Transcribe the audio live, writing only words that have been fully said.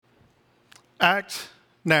Act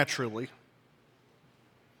naturally.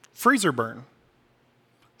 Freezer burn.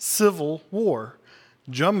 Civil war.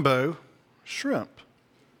 Jumbo shrimp.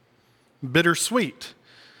 Bittersweet.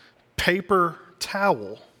 Paper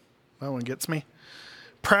towel. That one gets me.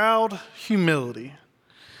 Proud humility.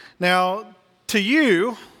 Now, to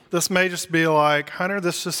you, this may just be like, Hunter,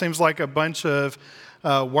 this just seems like a bunch of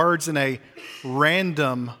words in a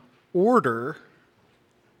random order.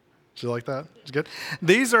 Did you like that? It's good.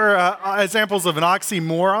 These are examples of an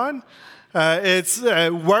oxymoron. It's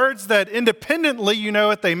words that independently you know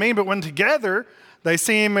what they mean, but when together they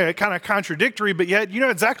seem kind of contradictory, but yet you know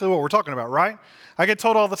exactly what we're talking about, right? I get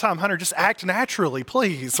told all the time, Hunter, just act naturally,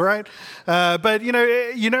 please, right? But you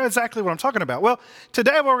know exactly what I'm talking about. Well,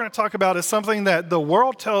 today what we're going to talk about is something that the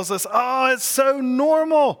world tells us, oh, it's so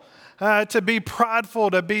normal to be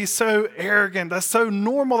prideful, to be so arrogant. That's so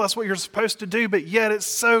normal. That's what you're supposed to do, but yet it's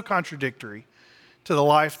so contradictory to the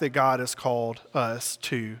life that God has called us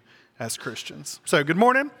to as Christians. So good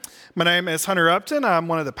morning. My name is Hunter Upton. I'm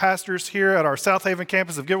one of the pastors here at our South Haven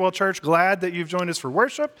campus of Getwell Church. Glad that you've joined us for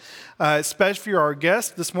worship, especially for our guests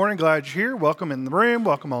this morning. Glad you're here. Welcome in the room.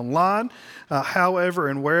 Welcome online. However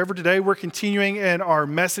and wherever. Today we're continuing in our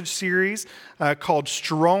message series called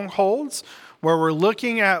Strongholds, where we're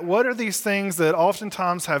looking at what are these things that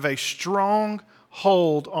oftentimes have a strong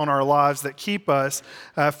hold on our lives that keep us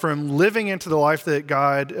from living into the life that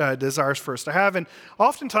God desires for us to have. And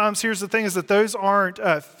oftentimes, here's the thing, is that those aren't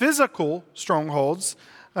physical strongholds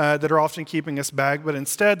that are often keeping us back, but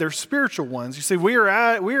instead they're spiritual ones. You see, we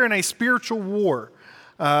are in a spiritual war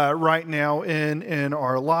right now in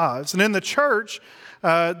our lives. And in the church,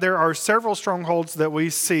 there are several strongholds that we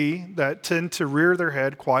see that tend to rear their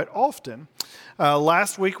head quite often.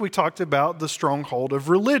 Last week, we talked about the stronghold of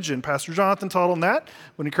religion. Pastor Jonathan taught on that. I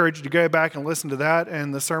would encourage you to go back and listen to that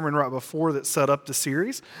and the sermon right before that set up the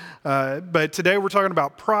series. But today, we're talking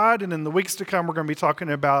about pride, and in the weeks to come, we're going to be talking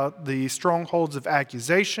about the strongholds of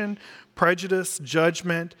accusation, prejudice,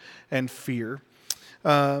 judgment, and fear.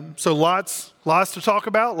 So lots to talk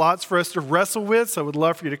about, lots for us to wrestle with. So I would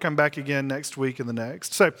love for you to come back again next week and the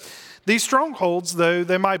next. So these strongholds, though,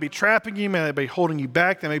 they might be trapping you, may be holding you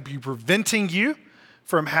back, they may be preventing you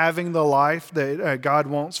from having the life that God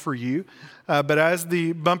wants for you. But as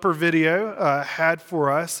the bumper video had for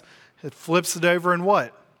us, it flips it over in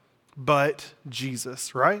what? But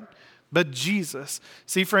Jesus, right? But Jesus.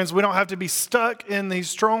 See, friends, we don't have to be stuck in these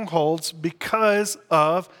strongholds because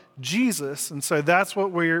of Jesus. And so that's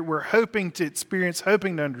what we're hoping to experience,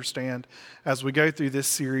 hoping to understand as we go through this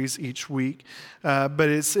series each week. But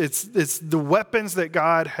it's the weapons that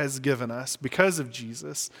God has given us because of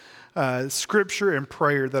Jesus, scripture and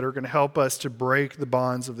prayer, that are going to help us to break the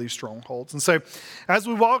bonds of these strongholds. And so as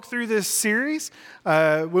we walk through this series,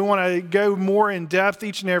 we want to go more in depth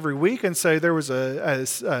each and every week. And so there was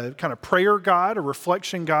a kind of prayer guide, a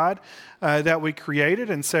reflection guide that we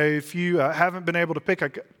created. And so if you haven't been able to pick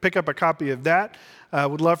up a copy of that,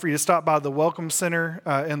 would love for you to stop by the Welcome Center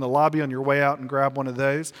in the lobby on your way out and grab one of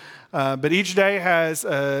those. But each day has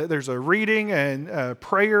there's a reading and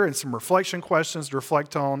prayer and some reflection questions to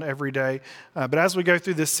reflect on every day. But as we go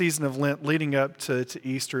through this season of Lent leading up to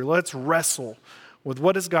Easter, let's wrestle with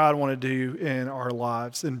what does God want to do in our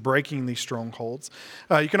lives in breaking these strongholds.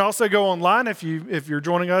 You can also go online if you're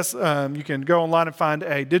joining us. You can go online and find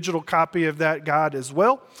a digital copy of that guide as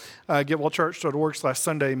well.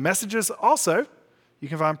 getwellchurch.org/Sunday messages. Also, you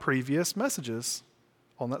can find previous messages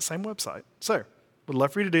on that same website. So, would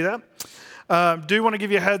love for you to do that. Do want to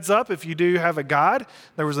give you a heads up if you do have a guide.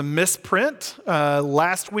 There was a misprint.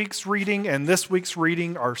 Last week's reading and this week's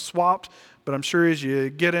reading are swapped. But I'm sure as you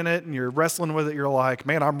get in it and you're wrestling with it, you're like,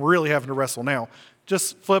 man, I'm really having to wrestle now.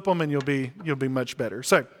 Just flip them and you'll be much better.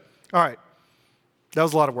 So, all right. That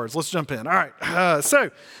was a lot of words. Let's jump in. All right.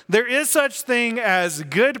 So there is such thing as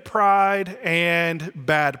good pride and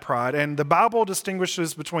bad pride. And the Bible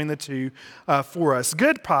distinguishes between the two for us.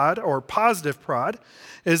 Good pride, or positive pride,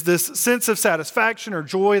 is this sense of satisfaction or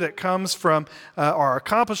joy that comes from our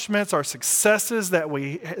accomplishments, our successes that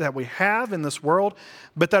we have in this world,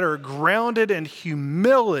 but that are grounded in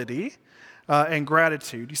humility and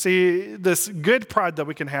gratitude. You see, this good pride that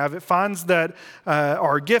we can have, it finds that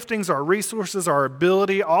our giftings, our resources, our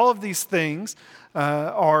ability, all of these things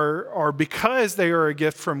are because they are a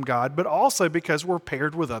gift from God, but also because we're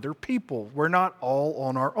paired with other people. We're not all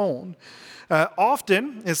on our own.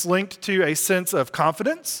 Often, it's linked to a sense of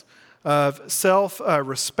confidence, of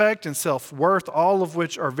self-respect and self-worth, all of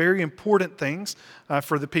which are very important things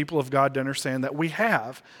for the people of God to understand that we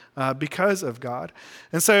have because of God.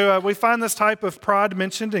 And so we find this type of pride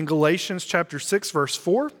mentioned in Galatians chapter 6, verse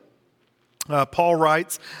 4. Paul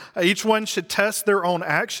writes, each one should test their own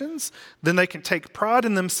actions, then they can take pride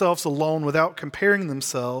in themselves alone without comparing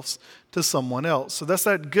themselves to someone else. So that's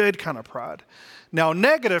that good kind of pride. Now,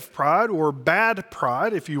 negative pride, or bad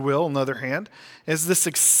pride, if you will, on the other hand, is this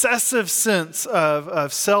excessive sense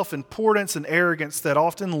of self-importance and arrogance that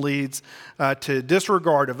often leads to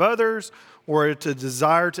disregard of others, or to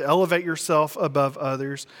desire to elevate yourself above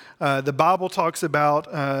others. The Bible talks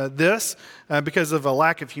about this because of a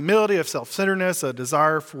lack of humility, of self-centeredness, a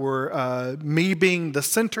desire for me being the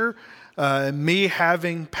center, me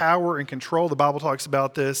having power and control. The Bible talks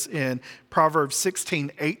about this in Proverbs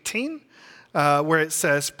 16:18, where it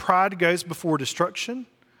says, pride goes before destruction,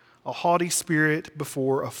 a haughty spirit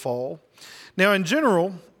before a fall. Now, in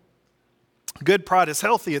general, good pride is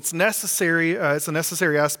healthy. It's necessary. It's a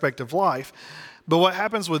necessary aspect of life. But what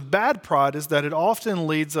happens with bad pride is that it often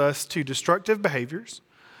leads us to destructive behaviors,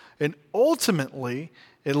 and ultimately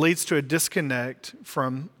it leads to a disconnect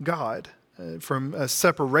from God, from a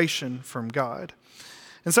separation from God.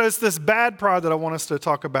 And so it's this bad pride that I want us to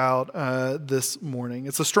talk about this morning.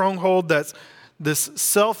 It's a stronghold that's this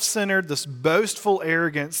self-centered, this boastful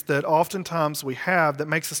arrogance that oftentimes we have that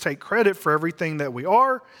makes us take credit for everything that we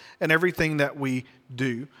are and everything that we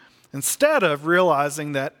do, instead of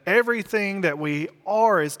realizing that everything that we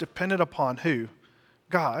are is dependent upon who?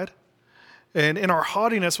 God. And in our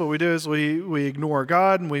haughtiness, what we do is we ignore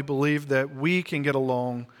God, and we believe that we can get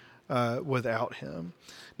along without Him.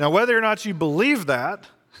 Now, whether or not you believe that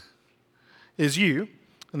is you,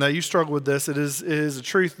 and that you struggle with this, it is a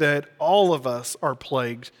truth that all of us are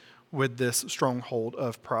plagued with this stronghold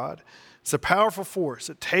of pride. It's a powerful force.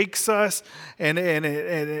 It takes us and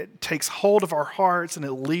it takes hold of our hearts, and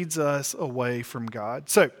it leads us away from God.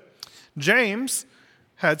 So, James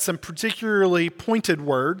had some particularly pointed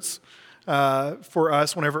words for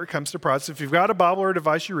us whenever it comes to pride. So if you've got a Bible or a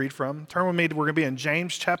device you read from, turn with me. We're going to be in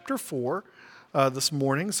James chapter 4 this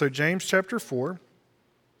morning. So James chapter 4.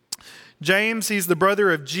 James, he's the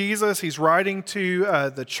brother of Jesus. He's writing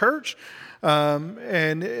to the church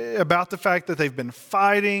and about the fact that they've been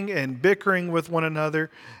fighting and bickering with one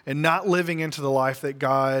another and not living into the life that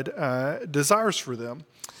God desires for them.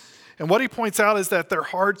 And what he points out is that their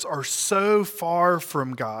hearts are so far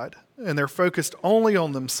from God, and they're focused only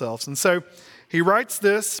on themselves. And so he writes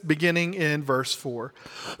this beginning in verse 4.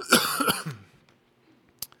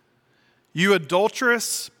 You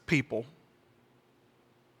adulterous people.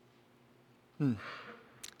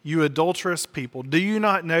 You adulterous people, do you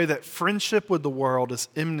not know that friendship with the world is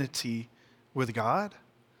enmity with God?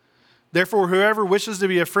 Therefore, whoever wishes to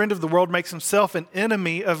be a friend of the world makes himself an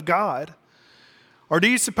enemy of God. Or do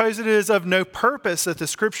you suppose it is of no purpose that the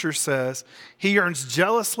Scripture says, He yearns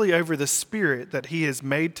jealously over the Spirit that He has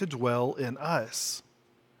made to dwell in us?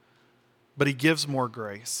 But He gives more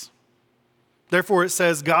grace. Therefore it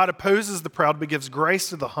says, God opposes the proud but gives grace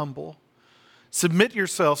to the humble. Submit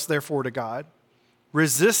yourselves therefore to God.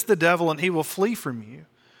 Resist the devil and he will flee from you.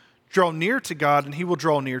 Draw near to God and He will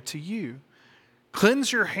draw near to you.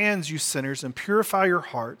 Cleanse your hands, you sinners, and purify your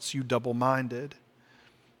hearts, you double-minded.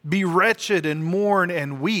 Be wretched and mourn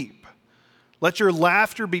and weep. Let your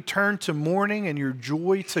laughter be turned to mourning and your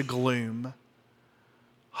joy to gloom.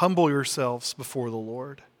 Humble yourselves before the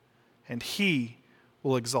Lord, and He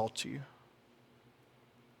will exalt you.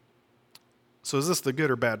 So is this the good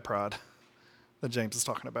or bad pride that James is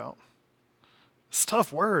talking about? It's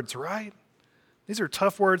tough words, right? These are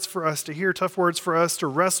tough words for us to hear, tough words for us to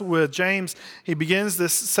wrestle with. James, he begins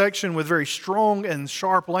this section with very strong and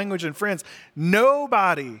sharp language. And friends,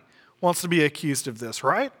 nobody wants to be accused of this,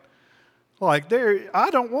 right? Like, I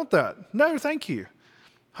don't want that. No, thank you.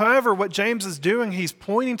 However, what James is doing, he's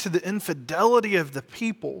pointing to the infidelity of the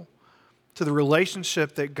people to the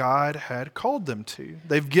relationship that God had called them to.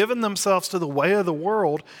 They've given themselves to the way of the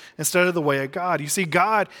world instead of the way of God. You see,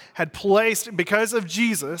 God had placed, because of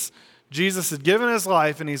Jesus had given His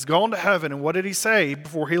life and He's gone to heaven. And what did He say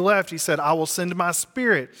before He left? He said, I will send my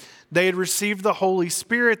Spirit. They had received the Holy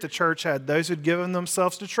Spirit. The church had those who had given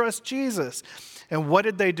themselves to trust Jesus. And what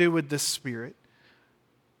did they do with this Spirit?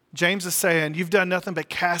 James is saying, you've done nothing but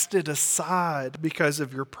cast it aside because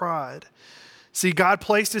of your pride. See, God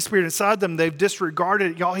placed His Spirit inside them. They've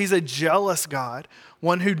disregarded it. Y'all, He's a jealous God,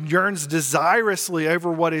 one who yearns desirously over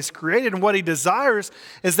what is created. And what He desires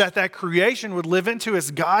is that creation would live into its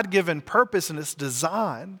God-given purpose and its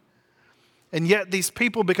design. And yet these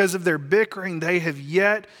people, because of their bickering, they have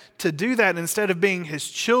yet to do that. And instead of being His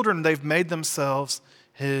children, they've made themselves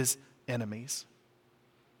His enemies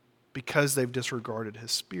because they've disregarded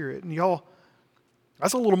His Spirit. And y'all,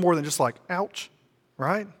 that's a little more than just like, ouch,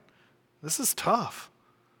 right? This is tough.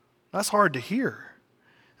 That's hard to hear.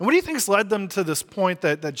 And what do you think has led them to this point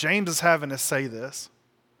that James is having to say this?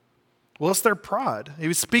 Well, it's their pride. He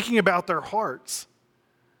was speaking about their hearts.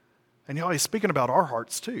 And y'all, he's speaking about our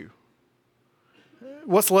hearts too.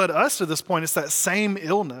 What's led us to this point is that same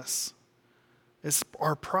illness. It's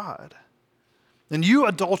our pride. And you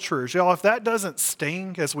adulterers, y'all, if that doesn't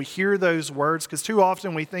sting as we hear those words, because too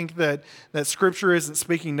often we think that Scripture isn't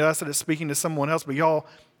speaking to us, that it's speaking to someone else, but y'all,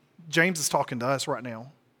 James is talking to us right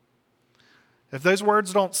now. If those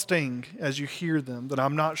words don't sting as you hear them, then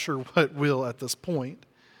I'm not sure what will at this point.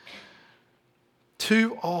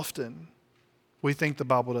 Too often we think the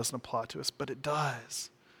Bible doesn't apply to us, but it does.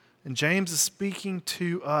 And James is speaking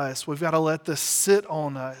to us. We've got to let this sit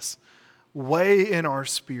on us, weigh in our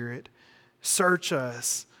spirit, search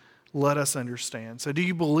us, let us understand. So do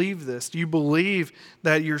you believe this? Do you believe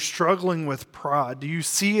that you're struggling with pride? Do you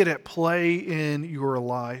see it at play in your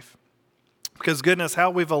life? Because goodness,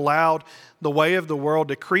 how we've allowed the way of the world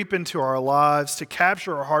to creep into our lives, to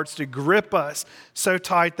capture our hearts, to grip us so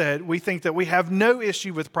tight that we think that we have no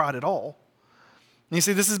issue with pride at all. And you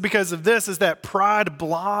see, this is because of this, is that pride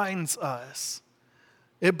blinds us.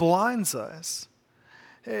 It blinds us.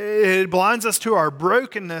 It blinds us to our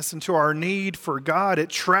brokenness and to our need for God. It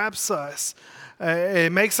traps us.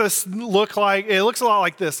 It makes us look like, it looks a lot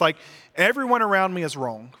like this, like everyone around me is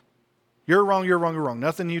wrong. You're wrong, you're wrong, you're wrong.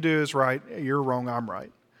 Nothing you do is right. You're wrong, I'm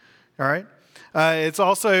right. All right? It's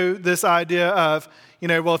also this idea of,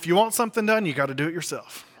 well, if you want something done, you got to do it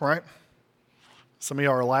yourself, right? Some of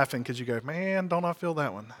y'all are laughing because you go, man, don't I feel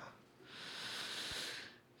that one?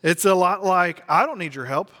 It's a lot like, I don't need your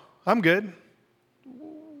help. I'm good.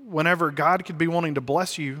 Whenever God could be wanting to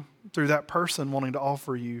bless you through that person wanting to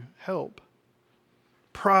offer you help.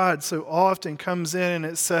 Pride so often comes in and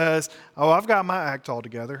it says, oh, I've got my act all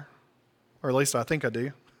together. Or at least I think I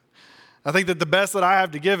do. I think that the best that I have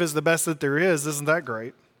to give is the best that there is. Isn't that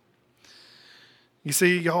great? You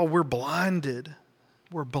see, y'all, we're blinded.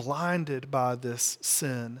 We're blinded by this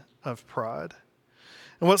sin of pride.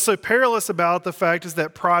 And what's so perilous about the fact is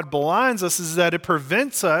that pride blinds us is that it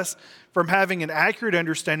prevents us from having an accurate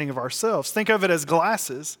understanding of ourselves. Think of it as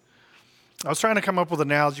glasses. I was trying to come up with an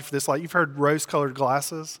analogy for this. Like you've heard rose-colored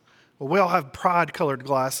glasses. Well, we all have pride-colored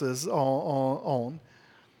glasses on.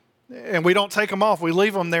 And we don't take them off. We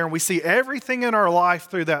leave them there and we see everything in our life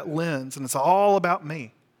through that lens. And it's all about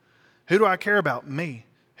me. Who do I care about? Me.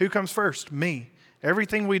 Who comes first? Me.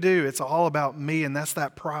 Everything we do, it's all about me, and that's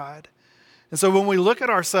that pride. And so when we look at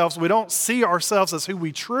ourselves, we don't see ourselves as who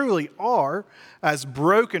we truly are, as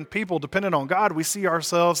broken people dependent on God. We see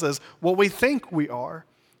ourselves as what we think we are,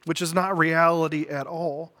 which is not reality at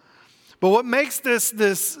all. But what makes this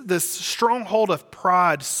stronghold of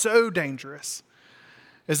pride so dangerous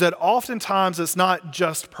is that oftentimes it's not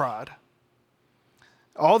just pride.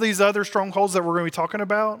 All these other strongholds that we're going to be talking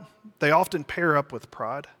about, they often pair up with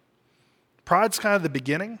pride. Pride's kind of the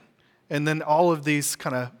beginning, and then all of these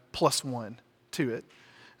kind of plus one to it.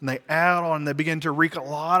 And they add on, they begin to wreak a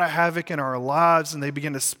lot of havoc in our lives, and they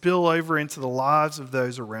begin to spill over into the lives of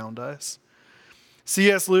those around us.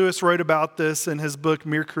 C.S. Lewis wrote about this in his book,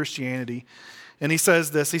 Mere Christianity. And he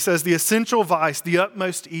says this, he says, the essential vice, the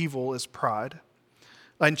utmost evil is pride.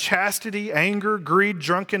 Unchastity, anger, greed,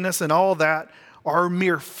 drunkenness, and all that are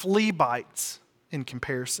mere flea bites in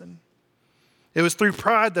comparison. It was through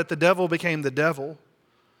pride that the devil became the devil.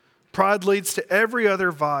 Pride leads to every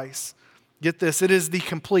other vice. Get this, it is the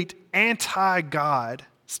complete anti-God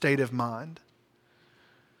state of mind.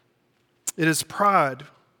 It is pride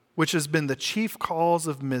which has been the chief cause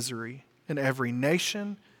of misery in every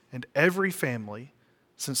nation and every family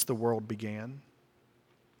since the world began.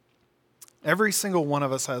 Every single one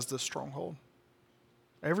of us has this stronghold.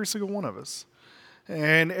 Every single one of us.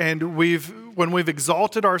 And when we've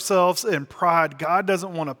exalted ourselves in pride, God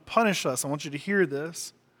doesn't want to punish us. I want you to hear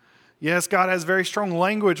this. Yes, God has very strong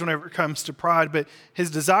language whenever it comes to pride, but his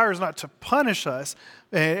desire is not to punish us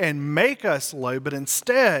and make us low, but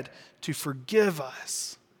instead to forgive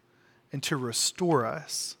us and to restore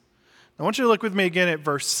us. I want you to look with me again at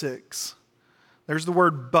verse 6. There's the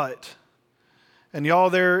word but. And y'all,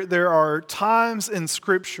 there are times in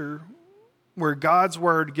Scripture where God's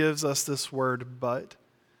word gives us this word but.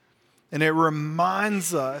 And it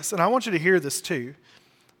reminds us, and I want you to hear this too.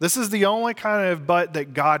 This is the only kind of but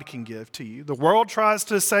that God can give to you. The world tries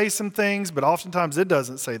to say some things, but oftentimes it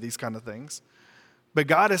doesn't say these kind of things. But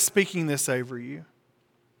God is speaking this over you.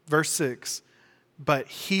 Verse 6, but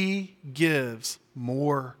he gives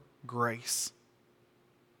more grace.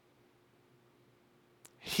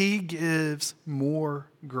 He gives more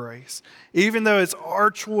grace. Even though it's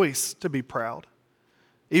our choice to be proud,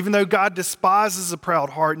 Even though God despises a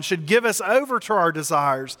proud heart and should give us over to our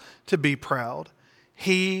desires to be proud,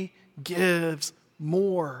 He gives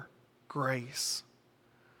more grace.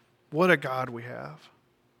 What a God we have.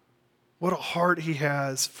 What a heart He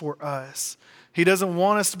has for us. He doesn't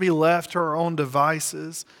want us to be left to our own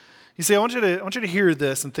devices. You see, I want you to hear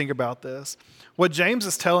this and think about this. What James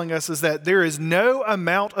is telling us is that there is no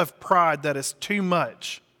amount of pride that is too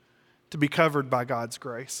much to be covered by God's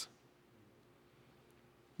grace.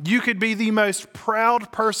 You could be the most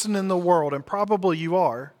proud person in the world, and probably you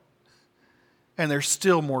are, and there's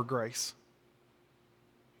still more grace.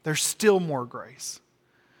 There's still more grace.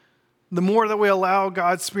 The more that we allow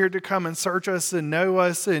God's Spirit to come and search us and know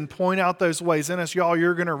us and point out those ways in us, y'all,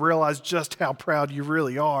 you're going to realize just how proud you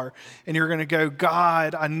really are. And you're going to go,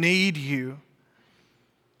 God, I need you.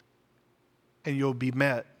 And you'll be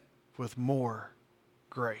met with more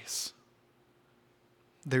grace.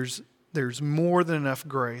 There's more than enough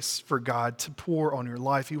grace for God to pour on your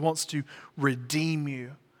life. He wants to redeem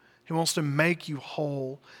you. He wants to make you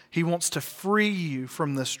whole. He wants to free you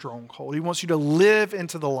from this stronghold. He wants you to live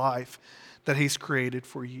into the life that He's created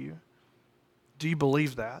for you. Do you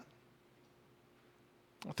believe that?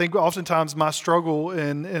 I think oftentimes my struggle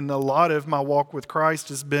in a lot of my walk with Christ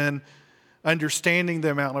has been understanding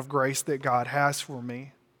the amount of grace that God has for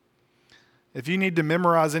me. If you need to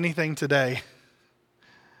memorize anything today,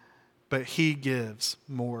 but He gives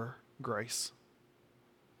more grace.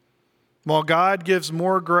 While God gives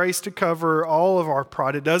more grace to cover all of our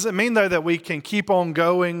pride, it doesn't mean, though, that we can keep on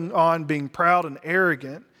going on being proud and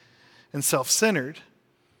arrogant and self-centered.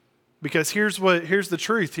 Because here's the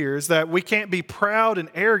truth here, is that we can't be proud and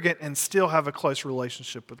arrogant and still have a close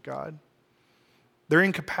relationship with God. They're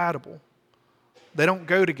incompatible. They don't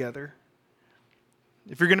go together.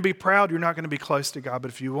 If you're going to be proud, you're not going to be close to God.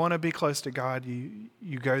 But if you want to be close to God,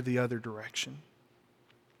 you go the other direction.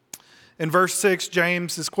 In verse 6,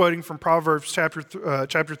 James is quoting from Proverbs chapter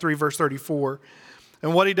 3, verse 34.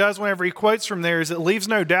 And what he does whenever he quotes from there is it leaves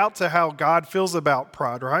no doubt to how God feels about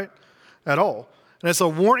pride, right? At all. And it's a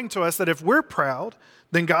warning to us that if we're proud,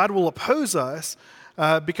 then God will oppose us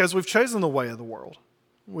because we've chosen the way of the world.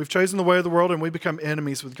 We've chosen the way of the world and we become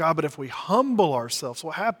enemies with God. But if we humble ourselves,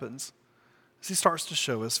 what happens is He starts to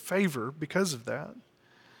show us favor because of that.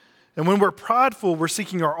 And when we're prideful, we're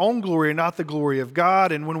seeking our own glory and not the glory of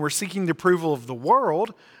God. And when we're seeking the approval of the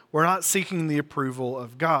world, we're not seeking the approval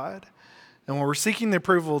of God. And when we're seeking the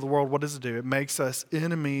approval of the world, what does it do? It makes us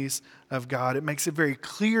enemies of God. It makes it very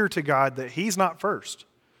clear to God that He's not first.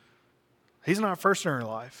 He's not first in our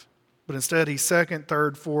life. But instead, He's second,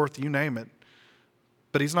 third, fourth, you name it.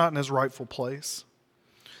 But He's not in His rightful place.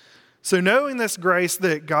 So knowing this grace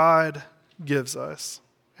that God gives us,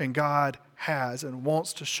 and God has and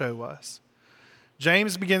wants to show us,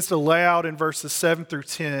 James begins to lay out in verses 7 through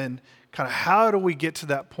 10 kind of how do we get to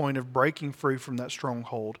that point of breaking free from that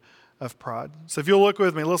stronghold of pride. So if you'll look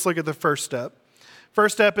with me, let's look at the first step.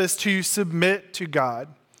 First step is to submit to God.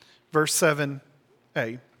 Verse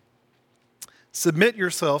 7a. Submit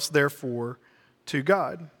yourselves, therefore, to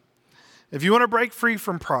God. If you want to break free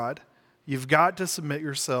from pride, you've got to submit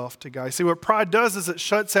yourself to God. See, what pride does is it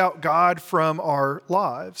shuts out God from our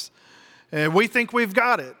lives. And we think we've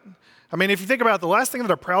got it. I mean, if you think about it, the last thing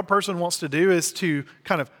that a proud person wants to do is to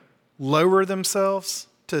kind of lower themselves,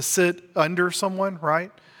 to sit under someone,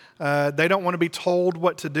 right? They don't want to be told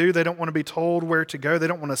what to do. They don't want to be told where to go. They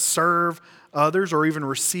don't want to serve others or even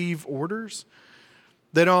receive orders.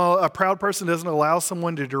 A proud person doesn't allow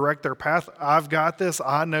someone to direct their path. I've got this.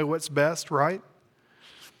 I know what's best, right?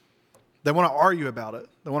 They want to argue about it.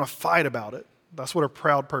 They want to fight about it. That's what a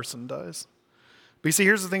proud person does. But you see,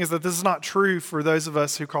 here's the thing, is that this is not true for those of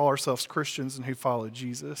us who call ourselves Christians and who follow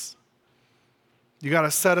Jesus. You got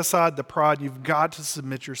to set aside the pride. You've got to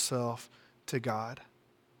submit yourself to God.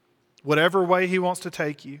 Whatever way He wants to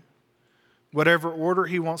take you, whatever order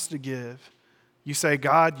He wants to give, you say,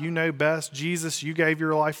 God, you know best. Jesus, you gave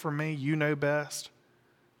your life for me. You know best.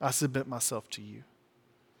 I submit myself to you.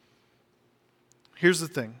 Here's the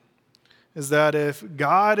thing, is that if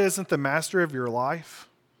God isn't the master of your life,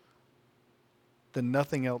 then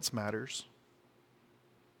nothing else matters.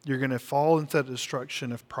 You're going to fall into the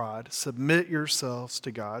destruction of pride. Submit yourselves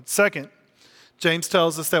to God. Second, James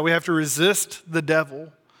tells us that we have to resist the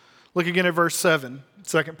devil. Look again at verse 7,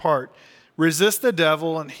 second part. Resist the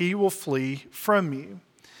devil and he will flee from you.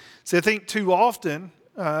 See, I think too often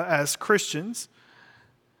as Christians,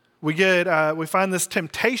 we find this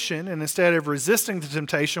temptation, and instead of resisting the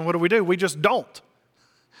temptation, what do? We just don't.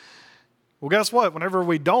 Well, guess what? Whenever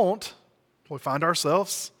we don't, we find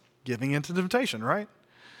ourselves giving into temptation, right?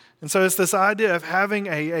 And so it's this idea of having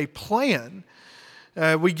a plan.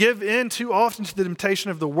 We give in too often to the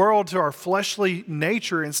temptation of the world, to our fleshly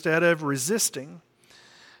nature, instead of resisting.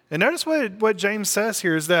 And notice what James says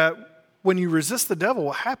here is that when you resist the devil,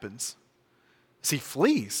 what happens? Is he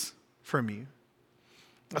flees from you.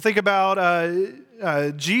 I think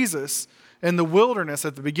about Jesus in the wilderness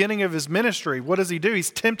at the beginning of his ministry. What does he do? He's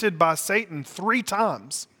tempted by Satan 3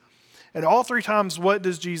 times. And all 3 times, what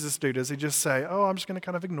does Jesus do? Does he just say, oh, I'm just going to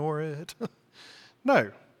kind of ignore it?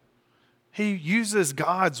 No. He uses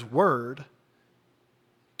God's word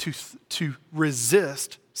to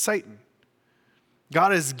resist Satan.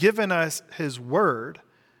 God has given us his word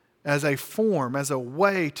as a form, as a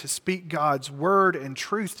way to speak God's word and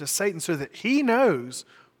truth to Satan so that he knows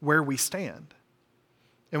where we stand.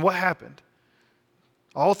 And what happened?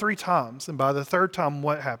 All 3 times, and by the 3rd time,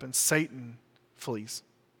 what happens? Satan flees.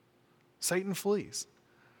 Satan flees.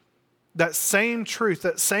 That same truth,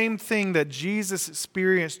 that same thing that Jesus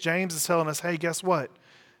experienced, James is telling us, hey, guess what?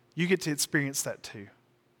 You get to experience that too.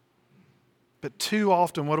 But too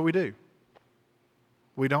often, what do?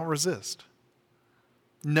 We don't resist.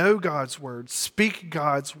 Know God's word. Speak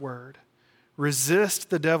God's word. Resist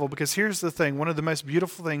the devil. Because here's the thing. One of the most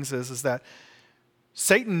beautiful things is that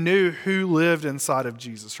Satan knew who lived inside of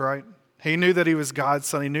Jesus, right? He knew that he was God's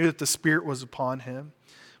son. He knew that the Spirit was upon him.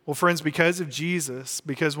 Well, friends, because of Jesus,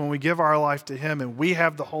 because when we give our life to him and we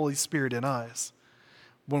have the Holy Spirit in us,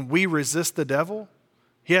 when we resist the devil,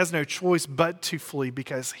 he has no choice but to flee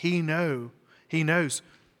because he knows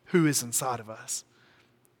who is inside of us.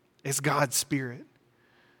 It's God's Spirit.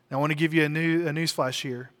 Now, I want to give you a news flash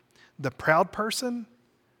here. The proud person,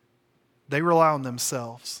 they rely on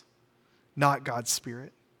themselves, not God's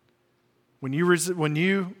Spirit. When you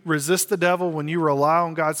resist the devil, when you rely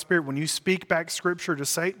on God's Spirit, when you speak back Scripture to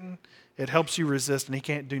Satan, it helps you resist, and he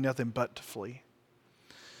can't do nothing but to flee.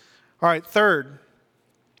 All right, third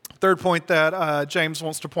point that James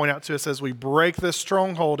wants to point out to us as we break this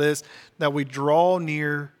stronghold is that we draw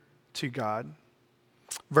near to God.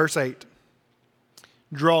 Verse 8,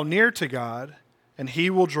 draw near to God, and he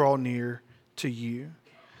will draw near to you.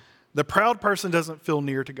 The proud person doesn't feel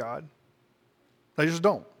near to God. They just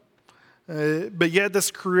don't. But yet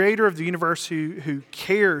this creator of the universe who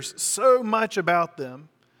cares so much about them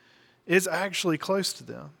is actually close to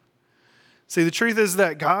them. See, the truth is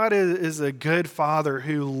that God is a good father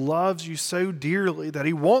who loves you so dearly that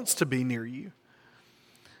he wants to be near you.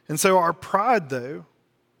 And so our pride, though,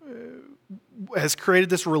 has created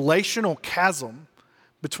this relational chasm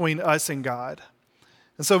between us and God.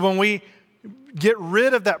 And so when we get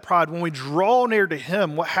rid of that pride, when we draw near to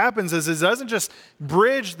him, what happens is it doesn't just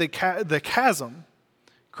bridge the chasm.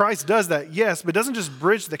 Christ does that, yes, but it doesn't just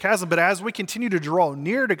bridge the chasm. But as we continue to draw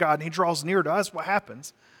near to God and he draws near to us, what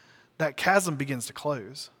happens? That chasm begins to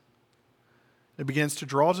close. It begins to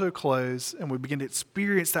draw to a close, and we begin to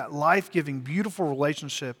experience that life-giving, beautiful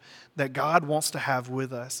relationship that God wants to have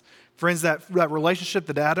with us. Friends, that relationship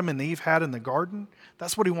that Adam and Eve had in the garden,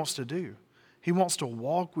 that's what he wants to do. He wants to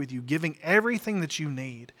walk with you, giving everything that you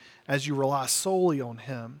need as you rely solely on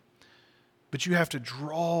him. But you have to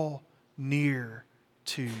draw near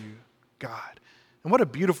to God. And what a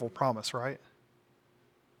beautiful promise, right?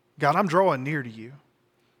 God, I'm drawing near to you.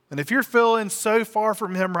 And if you're feeling so far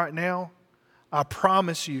from him right now, I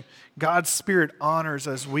promise you, God's Spirit honors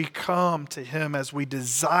as we come to him, as we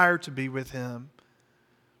desire to be with him.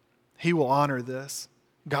 He will honor this.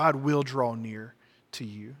 God will draw near to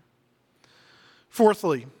you.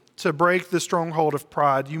 Fourthly, to break the stronghold of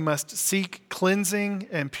pride, you must seek cleansing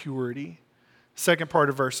and purity. Second part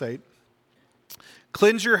of verse 8.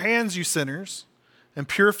 Cleanse your hands, you sinners, and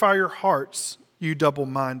purify your hearts, you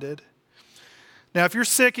double-minded. Now, if you're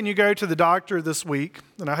sick and you go to the doctor this week,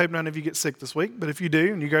 and I hope none of you get sick this week, but if you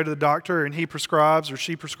do, and you go to the doctor and he prescribes or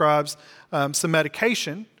she prescribes some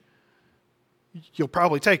medication, you'll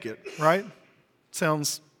probably take it, right?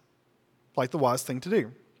 Sounds like the wise thing to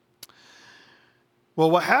do.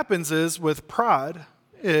 Well, what happens is with pride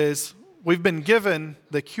is we've been given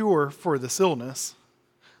the cure for this illness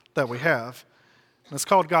that we have, and it's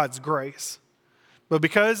called God's grace. But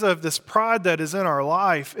because of this pride that is in our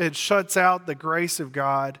life, it shuts out the grace of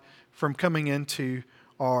God from coming into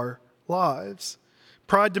our lives.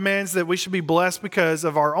 Pride demands that we should be blessed because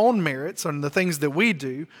of our own merits and the things that we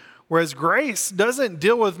do, whereas grace doesn't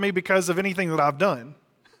deal with me because of anything that I've done.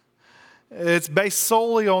 It's based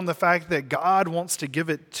solely on the fact that God wants to give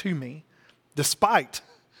it to me, despite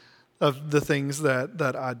of the things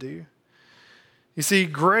that I do. You see,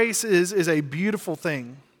 grace is a beautiful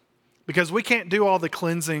thing. Because we can't do all the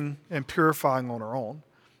cleansing and purifying on our own.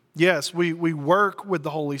 Yes, we work with the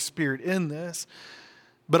Holy Spirit in this.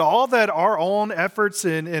 But all that our own efforts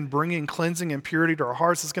in bringing cleansing and purity to our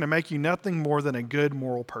hearts is going to make you nothing more than a good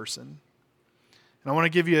moral person. And I want to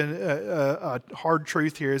give you a hard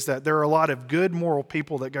truth here is that there are a lot of good moral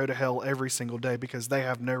people that go to hell every single day because they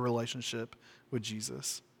have no relationship with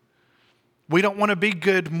Jesus. We don't want to be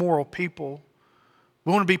good moral people.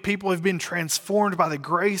 We want to be people who have been transformed by the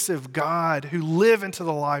grace of God, who live into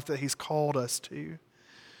the life that He's called us to.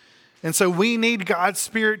 And so we need God's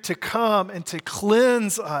Spirit to come and to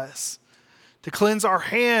cleanse us, to cleanse our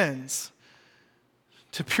hands,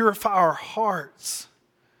 to purify our hearts,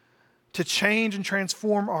 to change and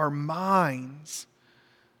transform our minds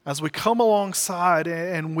as we come alongside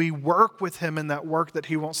and we work with Him in that work that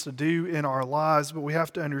He wants to do in our lives. But we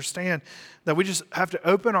have to understand that we just have to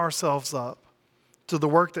open ourselves up to the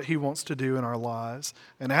work that He wants to do in our lives.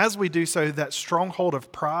 And as we do so, that stronghold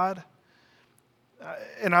of pride,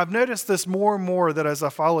 and I've noticed this more and more that as I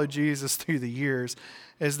follow Jesus through the years,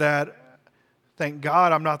 is that thank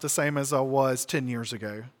God I'm not the same as I was 10 years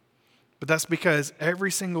ago. But that's because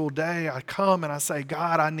every single day I come and I say,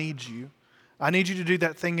 God, I need you. I need you to do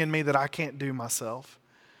that thing in me that I can't do myself.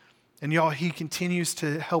 And y'all, He continues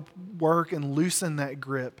to help work and loosen that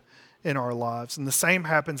grip in our lives. And the same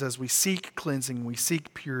happens as we seek cleansing, we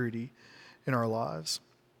seek purity in our lives.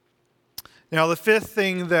 Now, the fifth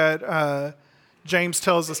thing that James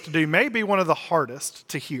tells us to do may be one of the hardest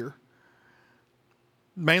to hear,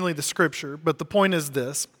 mainly the scripture, but the point is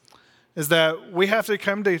this, is that we have to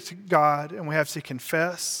come to God and we have to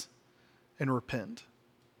confess and repent.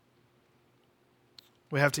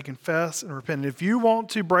 We have to confess and repent. And if you want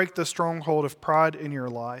to break the stronghold of pride in your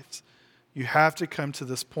lives, you have to come to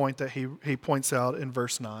this point that he points out in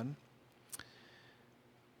verse 9.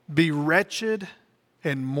 Be wretched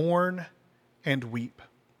and mourn and weep.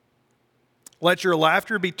 Let your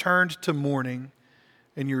laughter be turned to mourning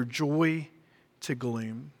and your joy to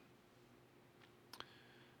gloom.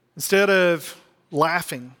 Instead of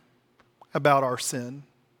laughing about our sin,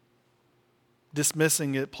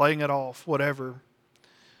 dismissing it, playing it off, whatever,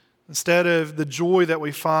 instead of the joy that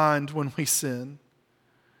we find when we sin,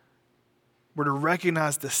 we're to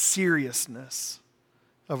recognize the seriousness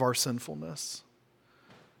of our sinfulness.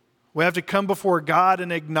 We have to come before God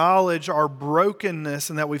and acknowledge our brokenness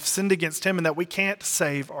and that we've sinned against Him and that we can't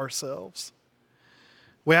save ourselves.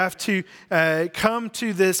 We have to come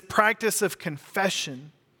to this practice of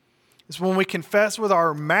confession. It's when we confess with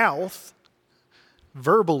our mouth,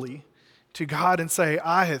 verbally, to God and say,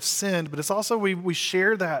 I have sinned. But it's also we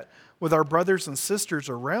share that with our brothers and sisters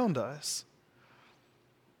around us.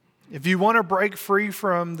 If you want to break free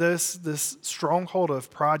from this stronghold of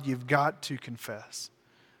pride, you've got to confess.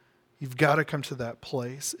 You've got to come to that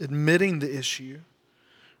place, admitting the issue,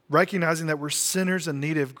 recognizing that we're sinners in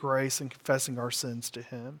need of grace and confessing our sins to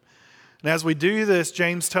Him. And as we do this,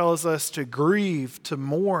 James tells us to grieve, to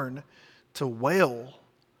mourn, to wail.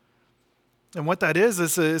 And what that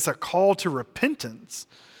is a call to repentance.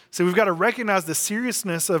 So we've got to recognize the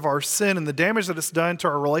seriousness of our sin and the damage that it's done to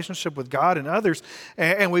our relationship with God and others.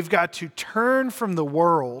 And we've got to turn from the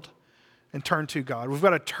world and turn to God. We've got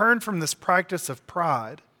to turn from this practice of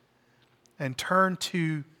pride and turn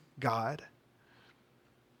to God.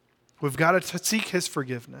 We've got to seek His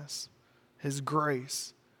forgiveness, His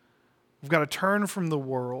grace. We've got to turn from the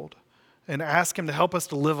world and ask Him to help us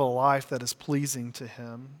to live a life that is pleasing to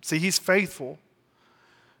Him. See, He's faithful.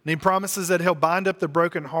 And He promises that He'll bind up the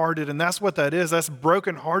brokenhearted, and that's what that is. That's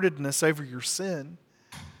brokenheartedness over your sin.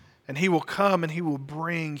 And He will come and He will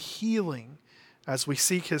bring healing as we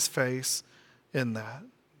seek His face in that.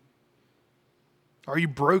 Are you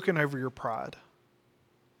broken over your pride?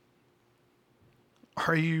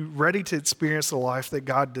 Are you ready to experience the life that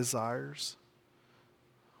God desires?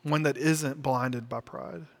 One that isn't blinded by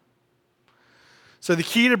pride. So the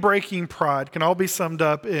key to breaking pride can all be summed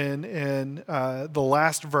up in the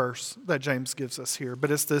last verse that James gives us here.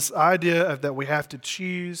 But it's this idea of that we have to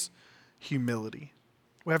choose humility.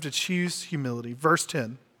 We have to choose humility. Verse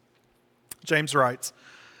 10, James writes,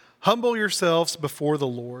 humble yourselves before the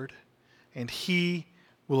Lord, and He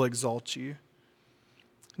will exalt you.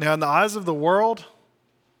 Now, in the eyes of the world,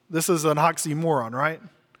 this is an oxymoron, right?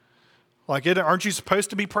 Aren't you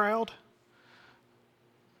supposed to be proud?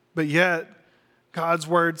 But yet, God's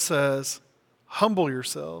word says, humble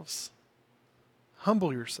yourselves,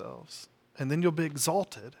 and then you'll be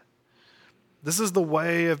exalted. This is the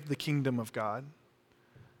way of the kingdom of God.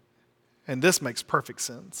 And this makes perfect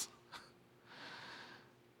sense.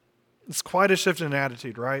 It's quite a shift in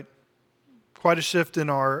attitude, right? Quite a shift in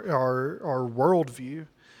our worldview.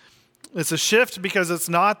 It's a shift because it's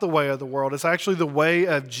not the way of the world. It's actually the way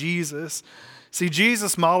of Jesus. See,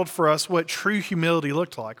 Jesus modeled for us what true humility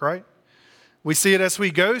looked like, right? We see it as he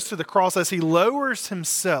goes to the cross, as he lowers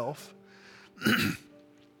himself.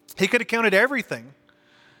 He could have counted everything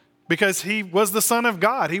because he was the Son of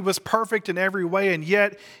God. He was perfect in every way, and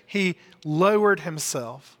yet he lowered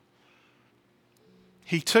himself.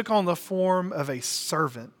 He took on the form of a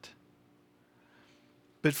servant.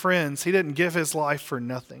 But friends, he didn't give his life for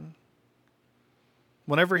nothing.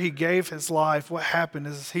 Whenever he gave his life, what happened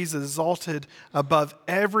is he's exalted above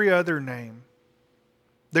every other name.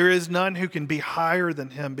 There is none who can be higher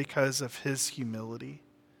than him because of his humility.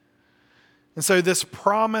 And so this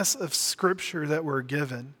promise of Scripture that we're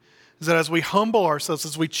given is that as we humble ourselves,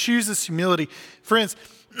 as we choose this humility, friends,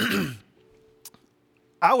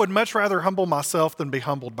 I would much rather humble myself than be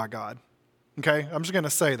humbled by God. Okay? I'm just going to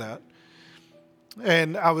say that.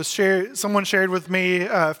 And someone shared with me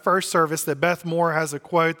first service that Beth Moore has a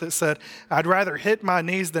quote that said, "I'd rather hit my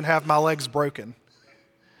knees than have my legs broken."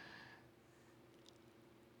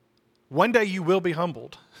 One day you will be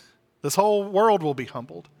humbled. This whole world will be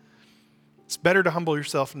humbled. It's better to humble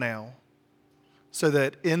yourself now so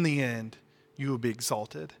that in the end you will be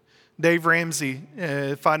exalted. Dave Ramsey,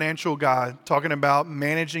 a financial guy, talking about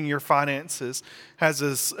managing your finances, has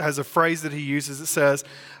a phrase that he uses that says,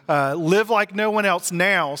 live like no one else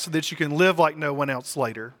now so that you can live like no one else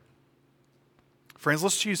later. Friends,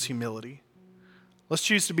 let's choose humility. Let's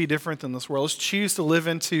choose to be different than this world. Let's choose to live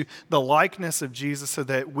into the likeness of Jesus so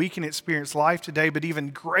that we can experience life today, but even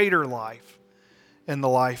greater life in the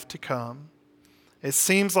life to come. It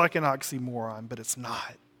seems like an oxymoron, but it's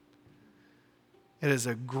not. It is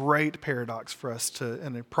a great paradox for us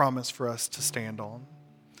and a promise for us to stand on.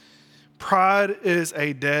 Pride is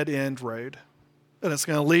a dead-end road, and it's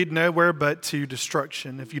going to lead nowhere but to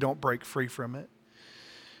destruction if you don't break free from it.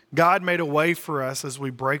 God made a way for us as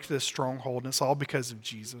we break this stronghold, and it's all because of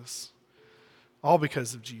Jesus. All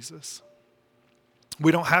because of Jesus.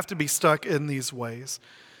 We don't have to be stuck in these ways.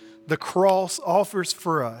 The cross offers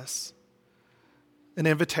for us an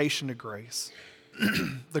invitation to grace.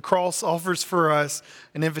 The cross offers for us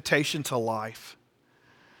an invitation to life.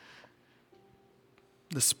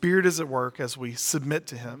 The Spirit is at work as we submit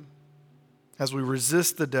to Him, as we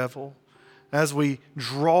resist the devil, as we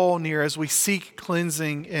draw near, as we seek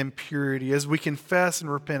cleansing and purity, as we confess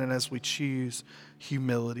and repent, and as we choose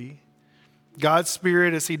humility. God's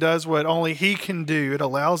Spirit, as He does what only He can do, it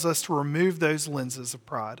allows us to remove those lenses of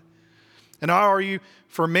pride. And I argue,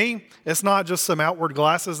 for me, it's not just some outward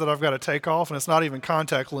glasses that I've got to take off, and it's not even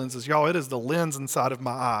contact lenses. Y'all, it is the lens inside of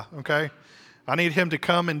my eye, okay? I need Him to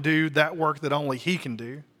come and do that work that only He can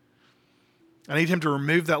do. I need Him to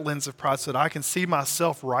remove that lens of pride so that I can see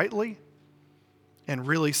myself rightly and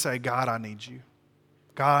really say, God, I need you.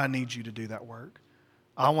 God, I need you to do that work.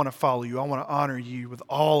 I want to follow you. I want to honor you with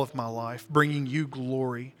all of my life, bringing you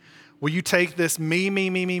glory. Will you take this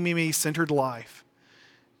me centered life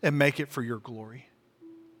and make it for your glory?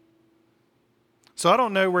 So I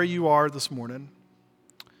don't know where you are this morning.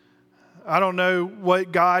 I don't know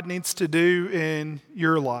what God needs to do in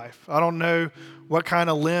your life. I don't know what kind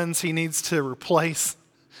of lens He needs to replace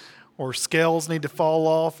or scales need to fall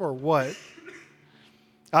off or what.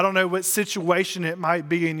 I don't know what situation it might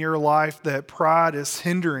be in your life that pride is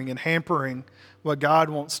hindering and hampering what God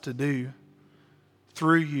wants to do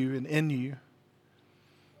through you and in you.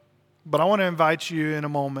 But I want to invite you in a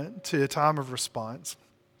moment to a time of response.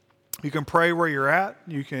 You can pray where you're at.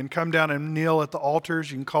 You can come down and kneel at the altars.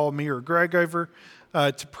 You can call me or Greg over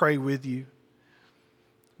to pray with you.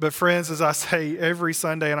 But friends, as I say every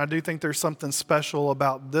Sunday, and I do think there's something special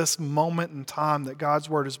about this moment in time that God's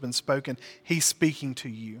word has been spoken, He's speaking to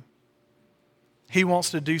you. He wants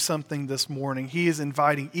to do something this morning. He is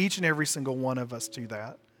inviting each and every single one of us to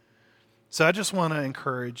that. So I just want to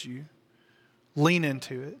encourage you. Lean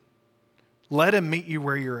into it. Let Him meet you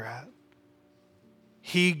where you're at.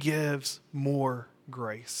 He gives more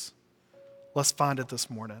grace. Let's find it this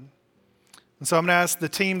morning. And so I'm going to ask the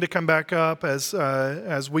team to come back up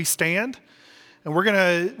as we stand. And we're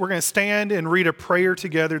going to stand and read a prayer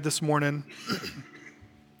together this morning.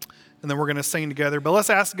 And then we're going to sing together. But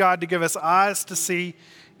let's ask God to give us eyes to see,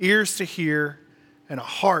 ears to hear, and a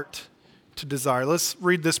heart to desire. Let's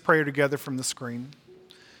read this prayer together from the screen.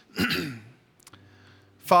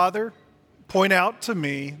 Father, point out to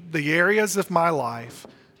me the areas of my life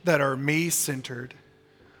that are me-centered.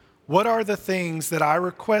 What are the things that I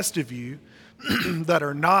request of you that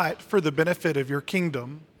are not for the benefit of your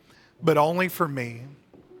kingdom, but only for me?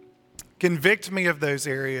 Convict me of those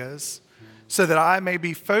areas so that I may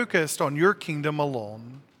be focused on your kingdom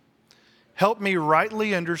alone. Help me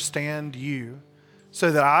rightly understand you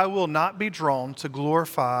so that I will not be drawn to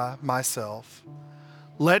glorify myself.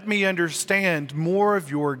 Let me understand more of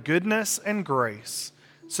your goodness and grace,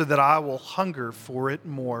 so that I will hunger for it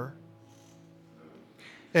more.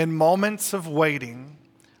 In moments of waiting,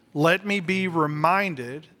 let me be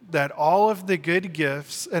reminded that all of the good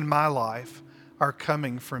gifts in my life are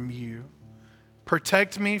coming from you.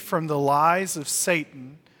 Protect me from the lies of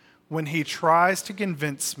Satan when he tries to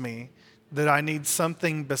convince me that I need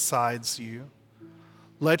something besides you.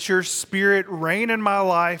 Let your Spirit reign in my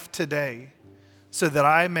life today, so that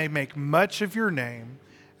I may make much of your name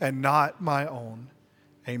and not my own.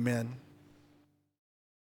 Amen.